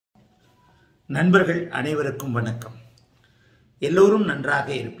நண்பர்கள் அனைவருக்கும் வணக்கம். எல்லோரும் நன்றாக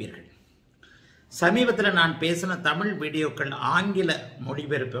இருப்பீர்கள். சமீபத்தில் நான் பேசின தமிழ் வீடியோக்கள் ஆங்கில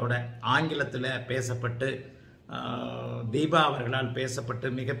மொழிபெயர்ப்போட ஆங்கிலத்தில் பேசப்பட்டு தீபா அவர்களால் பேசப்பட்டு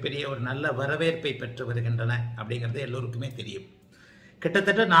மிகப்பெரிய ஒரு நல்ல வரவேற்பை பெற்று வருகின்றன அப்படிங்கிறது எல்லோருக்குமே தெரியும்.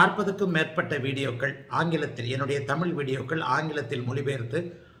 கிட்டத்தட்ட 40க்கும் மேற்பட்ட வீடியோக்கள் ஆங்கிலத்தில், என்னுடைய தமிழ் வீடியோக்கள் ஆங்கிலத்தில் மொழிபெயர்த்து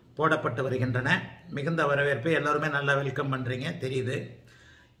போடப்பட்டு வருகின்றன. மிகுந்த வரவேற்பை எல்லாருமே நல்லா வெல்கம் பண்ணுறீங்க தெரியுது.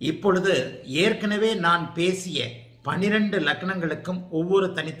 இப்பொழுது ஏற்கனவே நான் பேசிய 12 லக்னங்களுக்கும் ஒவ்வொரு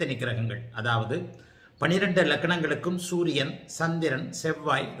தனித்தனி கிரகங்கள், அதாவது 12 லக்னங்களுக்கும் சூரியன், சந்திரன்,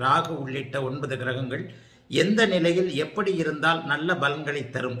 செவ்வாய், ராகு உள்ளிட்ட 9 கிரகங்கள் எந்த நிலையில் எப்படி இருந்தால் நல்ல பலன்களை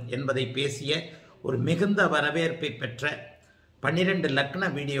தரும் என்பதை பேசிய ஒரு மிகுந்த வரவேற்பை பெற்ற 12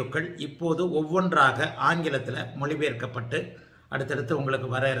 லக்ன வீடியோக்கள் இப்போது ஒவ்வொன்றாக ஆங்கிலத்தில் மொழிபெயர்க்கப்பட்டு அடுத்தடுத்து உங்களுக்கு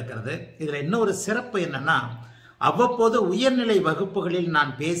வர இருக்கிறது. இதில் இன்னொரு சிறப்பு என்னன்னா, அவ்வப்போது உயர்நிலை வகுப்புகளில்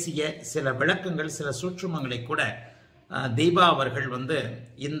நான் பேசிய சில விளக்கங்கள், சில சூட்சுமங்களை கூட தீபா அவர்கள்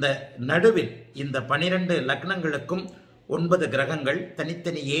இந்த நடுவில் இந்த 12 லக்னங்களுக்கும் 9 கிரகங்கள்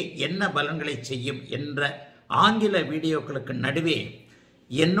தனித்தனியே என்ன பலன்களை செய்யும் என்ற ஆங்கில வீடியோக்களுக்கு நடுவே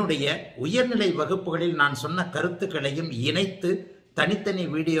என்னுடைய உயர்நிலை வகுப்புகளில் நான் சொன்ன கருத்துக்களையும் இணைத்து தனித்தனி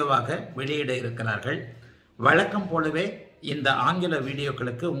வீடியோவாக வெளியிட இருக்கிறார்கள். வழக்கம் போலவே இந்த ஆங்கில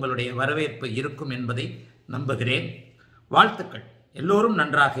வீடியோக்களுக்கு உங்களுடைய வரவேற்பு இருக்கும் என்பதை நம்புகிறேன். வாழ்த்துக்கள். எல்லோரும்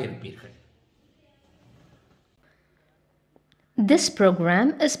நன்றாக இருப்பீர்கள். This program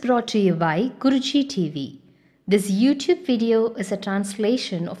is brought to you by GURUJI TV. This YouTube video is a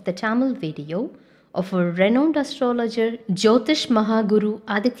translation of the Tamil video of a renowned astrologer Jyotish Mahaguru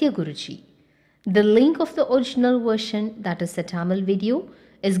ADITYAguruji. The link of the original version, that is the Tamil video,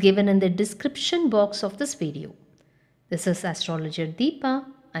 is given in the description box of this video. This is astrologer Deepa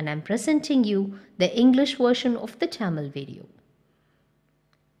and I am presenting you the English version of the Tamil video.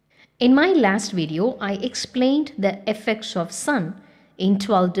 In my last video, I explained the effects of Sun in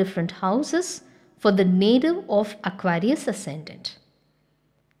 12 different houses for the native of Aquarius Ascendant.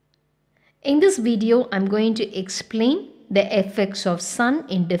 In this video, I am going to explain the effects of Sun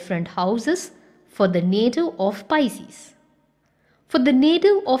in different houses for the native of Pisces. For the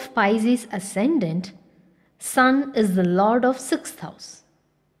native of Pisces Ascendant, Sun is the Lord of 6th house.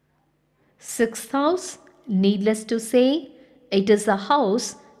 6th house, needless to say, it is a house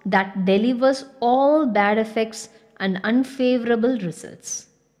that delivers all bad effects and unfavorable results.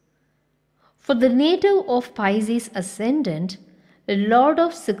 For the native of Pisces Ascendant, the Lord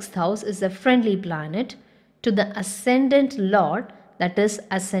of 6th house is a friendly planet to the Ascendant Lord, that is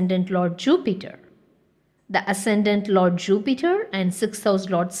Ascendant Lord Jupiter. The Ascendant Lord Jupiter and 6th house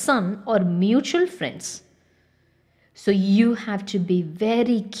Lord Sun are mutual friends. So you have to be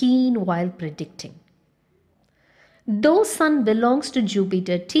very keen while predicting. Though Sun belongs to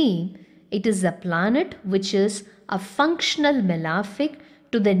Jupiter team, it is a planet which is a functional malefic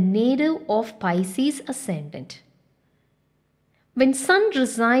to the native of Pisces Ascendant. When Sun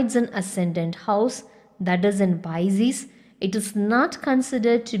resides in Ascendant house, that is in Pisces, it is not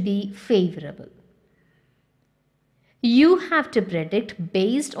considered to be favorable. You have to predict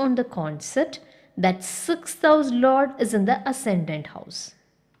based on the concept that 6th house Lord is in the Ascendant house.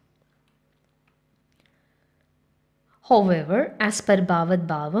 However, as per Bhavad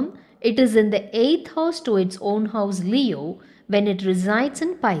Bhavam, it is in the 8th house to its own house Leo when it resides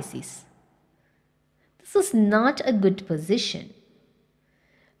in Pisces. This is not a good position.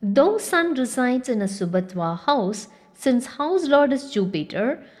 Though Sun resides in a Subhatva house, since house Lord is Jupiter,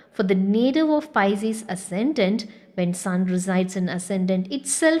 for the native of Pisces Ascendant, when Sun resides in Ascendant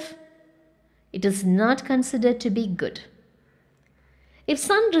itself, it is not considered to be good. If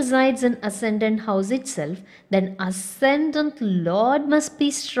Sun resides in Ascendant house itself, then Ascendant Lord must be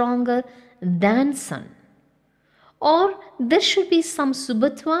stronger than Sun. Or there should be some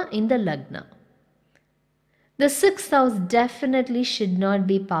Subhatva in the Lagna. The 6th house definitely should not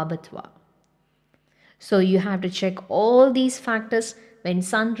be Pabhatva. So you have to check all these factors when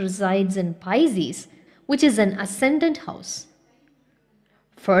Sun resides in Pisces, which is an Ascendant house.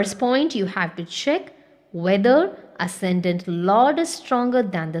 First point, you have to check whether Ascendant Lord is stronger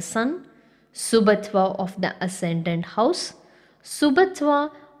than the Sun, Subhatva of the Ascendant house, Subhatva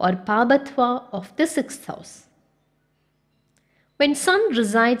or Pabhatva of the 6th house. When Sun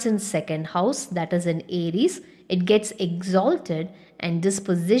resides in 2nd house, that is in Aries, it gets exalted and this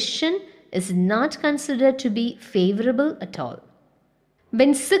position is not considered to be favorable at all.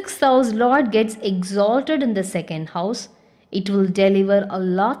 When 6th house Lord gets exalted in the 2nd house, it will deliver a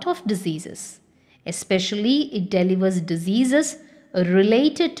lot of diseases. Especially it delivers diseases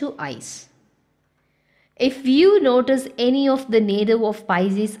related to eyes. If you notice any of the native of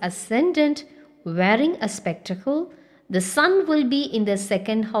Pisces Ascendant wearing a spectacle, the sun will be in the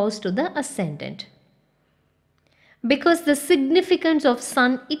second house to the ascendant. Because the significance of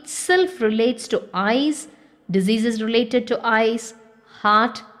sun itself relates to eyes, diseases related to eyes,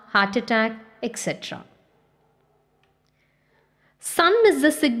 heart attack, etc. Sun is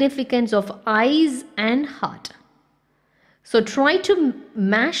the significance of eyes and heart. So try to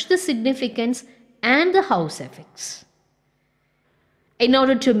match the significance and the house effects. In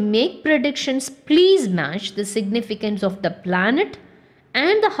order to make predictions, please match the significance of the planet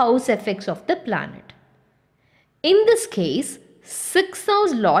and the house effects of the planet. In this case, 6th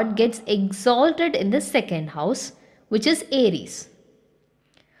house lord gets exalted in the second house, which is Aries.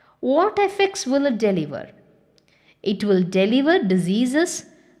 What effects will it deliver? It will deliver diseases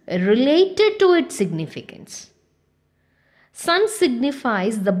related to its significance. Sun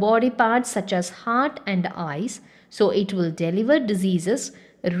signifies the body parts such as heart and eyes, so it will deliver diseases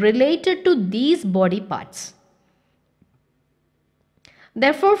related to these body parts.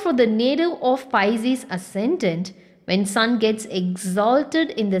 Therefore, for the native of Pisces Ascendant, when Sun gets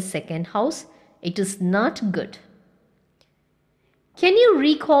exalted in the second house, it is not good. Can you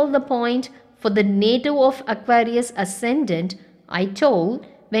recall the point for the native of Aquarius Ascendant? I told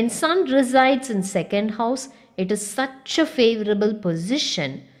when Sun resides in second house, it is such a favorable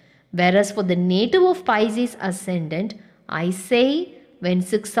position. Whereas for the native of Pisces Ascendant, I say when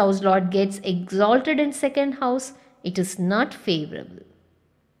 6th house lord gets exalted in second house, it is not favorable.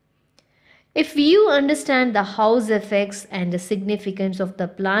 If you understand the house effects and the significance of the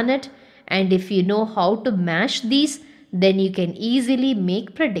planet, and if you know how to match these, then you can easily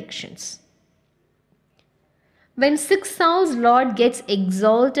make predictions. When 6th house lord gets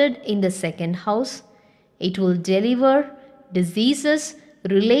exalted in the second house, it will deliver diseases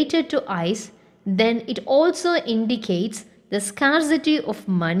related to eyes. Then it also indicates the scarcity of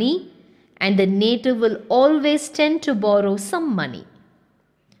money, and the native will always tend to borrow some money.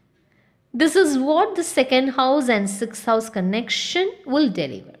 This is what the second house and 6th house connection will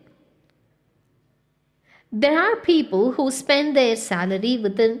deliver. There are people who spend their salary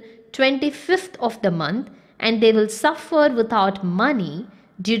within 25th of the month, and they will suffer without money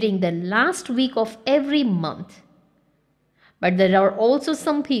during the last week of every month. But there are also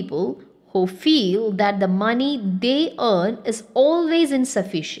some people who feel that the money they earn is always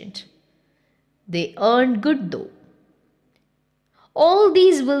insufficient. They earn good though. All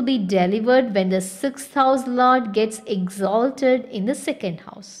these will be delivered when the 6th house lord gets exalted in the second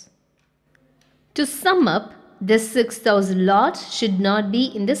house. To sum up, the 6th house lord should not be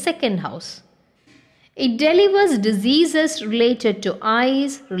in the second house. It delivers diseases related to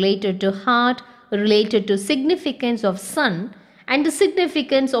eyes, related to heart, related to significance of sun, and the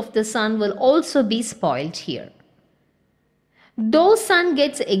significance of the sun will also be spoiled here. Though sun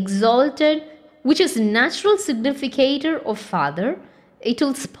gets exalted, which is natural significator of father, it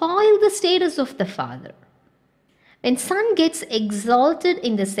will spoil the status of the father. When sun gets exalted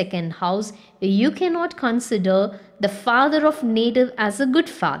in the second house, you cannot consider the father of native as a good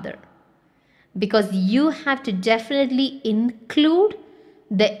father, because you have to definitely include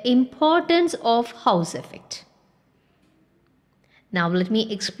the importance of house effect. Now let me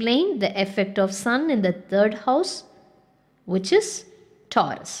explain the effect of sun in the third house, which is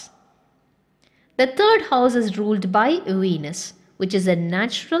Taurus. The third house is ruled by Venus, which is a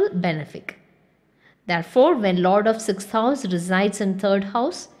natural benefic. Therefore, when Lord of 6th house resides in third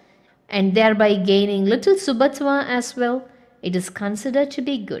house and thereby gaining little Subhatva as well, it is considered to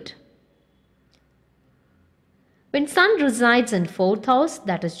be good. When Sun resides in fourth house,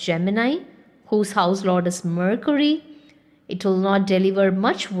 that is Gemini, whose house lord is Mercury, it will not deliver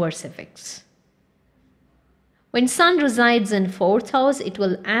much worse effects. When Sun resides in fourth house, it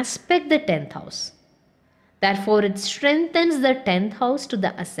will aspect the 10th house. Therefore, it strengthens the 10th house to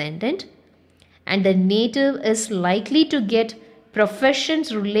the ascendant, and the native is likely to get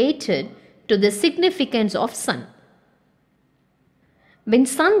professions related to the significance of Sun. When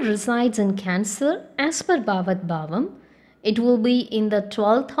Sun resides in Cancer, as per Bhavat Bhavam, it will be in the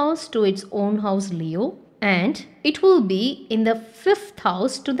 12th house to its own house Leo, and it will be in the 5th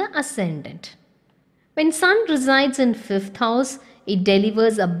house to the ascendant. When Sun resides in 5th house, it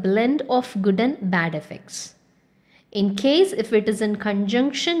delivers a blend of good and bad effects. In case if it is in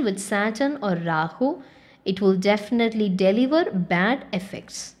conjunction with Saturn or Rahu, it will definitely deliver bad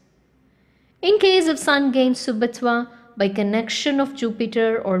effects. In case if Sun gains Subhatva by connection of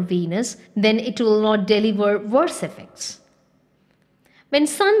Jupiter or Venus, then it will not deliver worse effects. When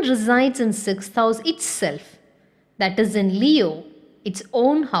Sun resides in 6th house itself, that is in Leo, its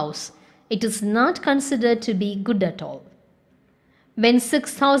own house, it is not considered to be good at all. When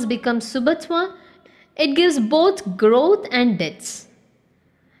 6th house becomes Subhatwa, it gives both growth and deaths.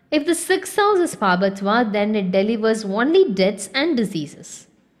 If the 6th house is Pabhatva, then it delivers only deaths and diseases.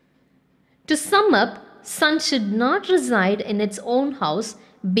 To sum up, Sun should not reside in its own house,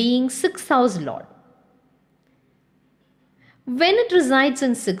 being 6th house Lord. When it resides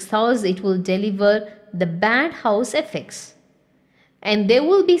in 6th house, it will deliver the bad house effects. And there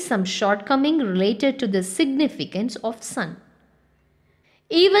will be some shortcoming related to the significance of Sun.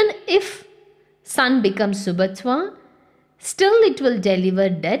 Even if Sun becomes Subhatva, still it will deliver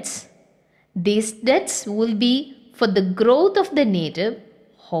deaths. These deaths will be for the growth of the native.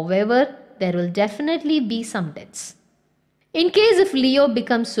 However, there will definitely be some deaths. In case if Leo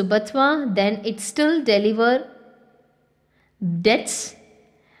becomes Subhatva, then it still deliver deaths,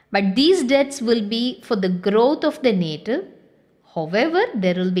 but these deaths will be for the growth of the native. However,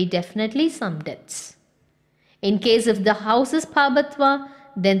 there will be definitely some deaths. In case if the house is Pabhatva,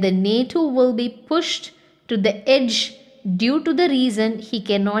 then the native will be pushed to the edge due to the reason he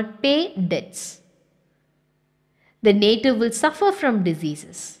cannot pay debts. The native will suffer from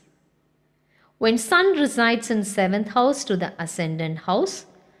diseases. When Sun resides in 7th house to the ascendant house,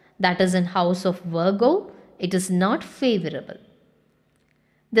 that is in house of Virgo, it is not favorable.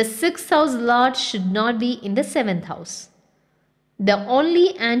 The 6th house Lord should not be in the 7th house. The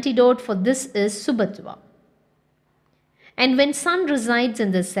only antidote for this is Subhatva. And when Sun resides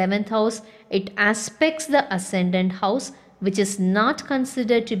in the 7th house, it aspects the ascendant house, which is not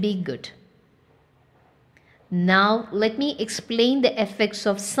considered to be good. Now let me explain the effects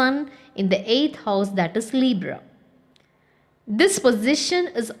of Sun in the 8th house, that is Libra. This position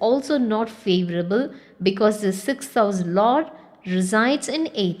is also not favorable because the 6th house Lord resides in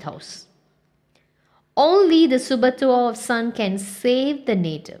 8th house. Only the Subhatva of Sun can save the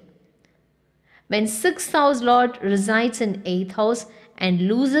native. When 6th house Lord resides in 8th house and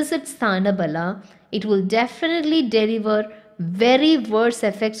loses its Sthana Bala, it will definitely deliver very worse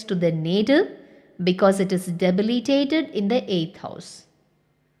effects to the native because it is debilitated in the 8th house.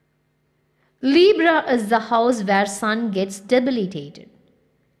 Libra is the house where Sun gets debilitated.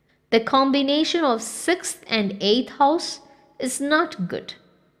 The combination of 6th and 8th house is not good.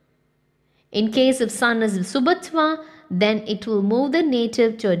 In case if Sun is Subhatva, then it will move the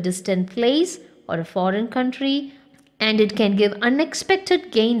native to a distant place or a foreign country, and it can give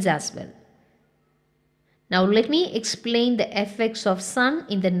unexpected gains as well. Now let me explain the effects of Sun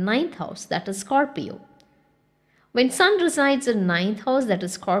in the 9th house, that is Scorpio. When Sun resides in 9th house, that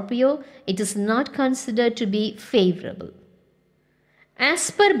is Scorpio, it is not considered to be favorable.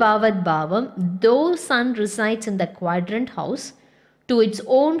 As per Bhavad Bhavam, though Sun resides in the quadrant house to its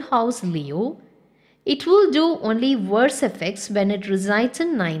own house Leo, it will do only worse effects when it resides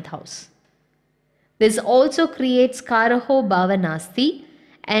in 9th house. This also creates Karaho Bhavanasti,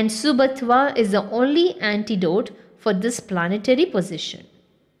 and Subhatva is the only antidote for this planetary position.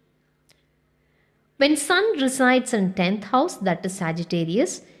 When Sun resides in 10th house, that is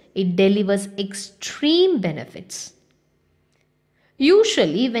Sagittarius, it delivers extreme benefits.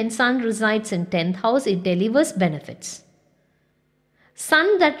 Usually when Sun resides in 10th house, it delivers benefits.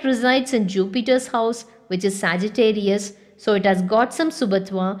 Sun that resides in Jupiter's house, which is Sagittarius, so it has got some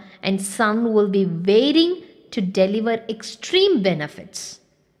Subhatva, and Sun will be waiting to deliver extreme benefits.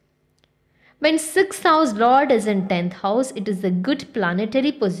 When 6th house Lord is in 10th house, it is a good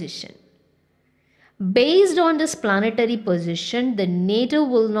planetary position. Based on this planetary position, the native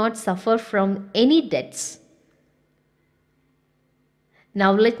will not suffer from any debts.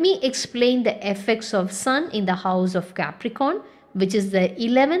 Now let me explain the effects of Sun in the house of Capricorn, which is the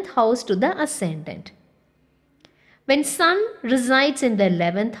 11th house to the ascendant. When Sun resides in the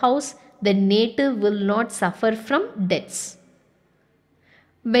 11th house, the native will not suffer from debts.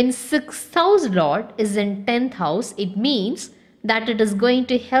 When 6th house Lord is in 10th house, it means that it is going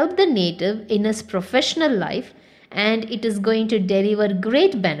to help the native in his professional life and it is going to deliver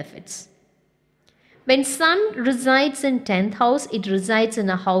great benefits. When Sun resides in 10th house, it resides in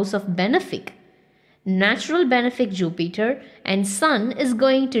a house of benefic, natural benefic Jupiter, and Sun is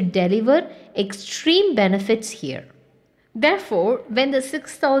going to deliver extreme benefits here. Therefore, when the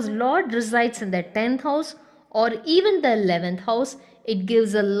 6th house Lord resides in the 10th house or even the 11th house, it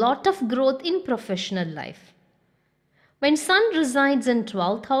gives a lot of growth in professional life. When Sun resides in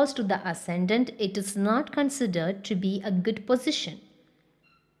 12th house to the ascendant, it is not considered to be a good position.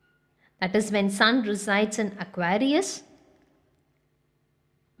 That is when Sun resides in Aquarius,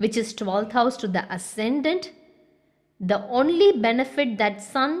 which is 12th house to the ascendant, the only benefit that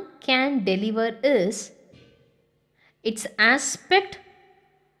Sun can deliver is its aspect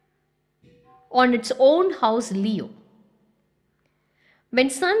on its own house Leo. When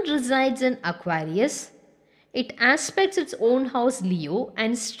Sun resides in Aquarius, it aspects its own house Leo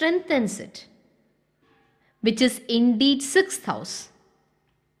and strengthens it, which is indeed 6th house.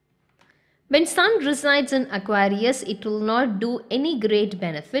 When Sun resides in Aquarius, it will not do any great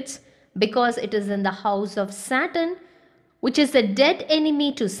benefits because it is in the house of Saturn, which is a dead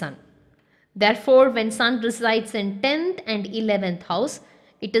enemy to Sun. Therefore, when Sun resides in 10th and 11th house,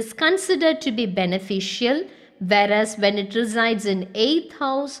 it is considered to be beneficial, whereas when it resides in 8th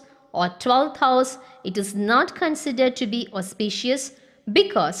house or 12th house, it is not considered to be auspicious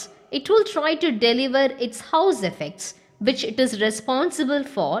because it will try to deliver its house effects, which it is responsible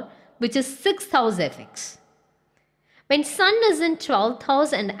for, which is 6th house effects. When Sun is in 12th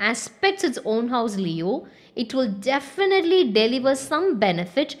house and aspects its own house Leo, it will definitely deliver some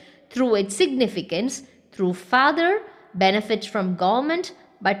benefit through its significance, through father, benefits from government,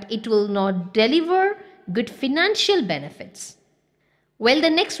 but it will not deliver good financial benefits. Well, the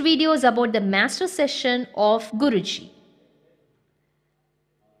next video is about the master session of Guruji.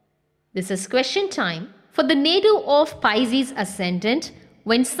 This is question time. For the native of Pisces Ascendant,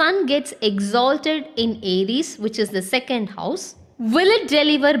 when Sun gets exalted in Aries, which is the 2nd house, will it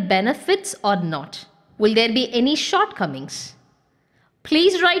deliver benefits or not? Will there be any shortcomings?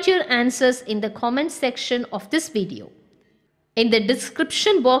 Please write your answers in the comment section of this video. In the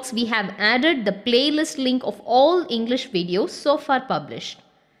description box, we have added the playlist link of all English videos so far published.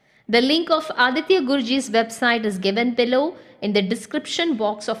 The link of Aditya Guruji's website is given below in the description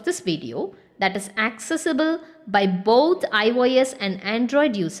box of this video, that is accessible by both iOS and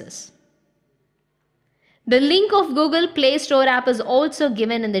Android users. The link of Google Play Store app is also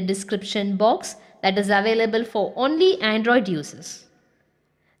given in the description box, that is available for only Android users.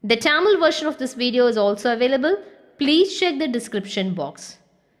 The Tamil version of this video is also available. Please check the description box.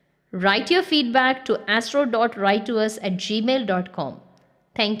 Write your feedback to astro.writetous@gmail.com.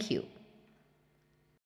 Thank you.